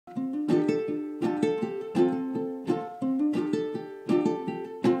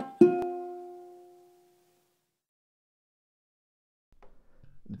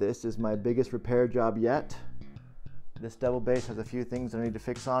This is my biggest repair job yet. This double bass has a few things I need to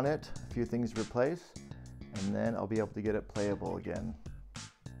fix on it, a few things to replace, and then I'll be able to get it playable again.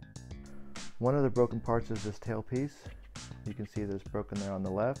 One of the broken parts is this tailpiece. You can see that it's broken there on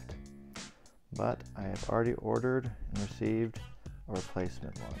the left, but I have already ordered and received a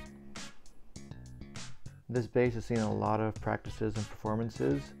replacement one. This bass has seen a lot of practices and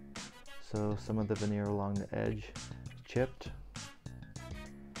performances, so some of the veneer along the edge is chipped.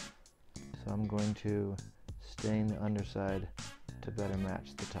 So I'm going to stain the underside to better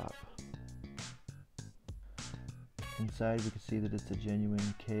match the top. Inside we can see that it's a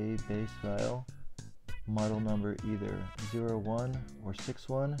genuine Kay Bass Violin, model number either 01 or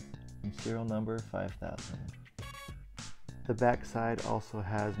 61 and serial number 5000. The back side also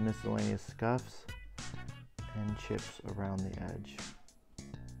has miscellaneous scuffs and chips around the edge.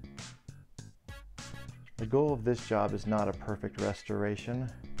 The goal of this job is not a perfect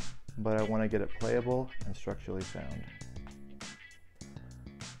restoration, but I want to get it playable and structurally sound.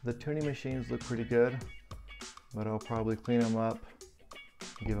 The tuning machines look pretty good, but I'll probably clean them up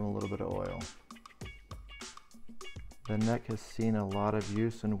and give them a little bit of oil. The neck has seen a lot of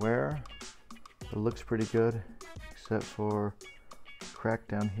use and wear. It looks pretty good, except for a crack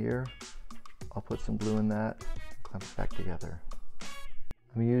down here. I'll put some glue in that and clamp it back together.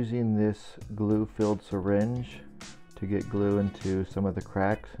 I'm using this glue-filled syringe to get glue into some of the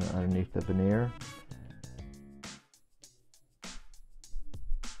cracks underneath the veneer.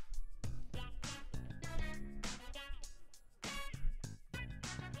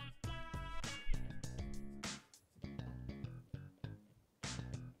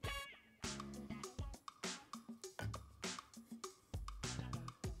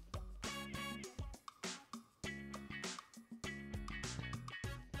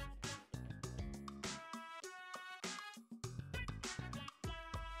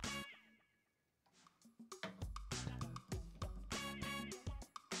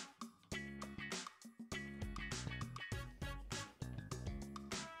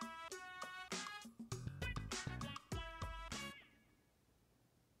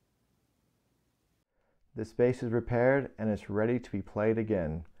 This bass is repaired and it's ready to be played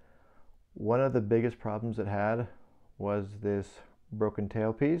again. One of the biggest problems it had was this broken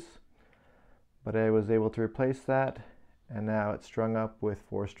tailpiece, but I was able to replace that and now it's strung up with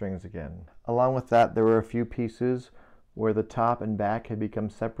 4 strings again. Along with that, there were a few pieces where the top and back had become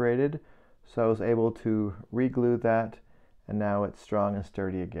separated, so I was able to re-glue that and now it's strong and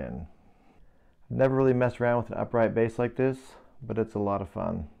sturdy again. I've never really messed around with an upright bass like this, but it's a lot of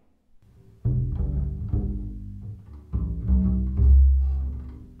fun.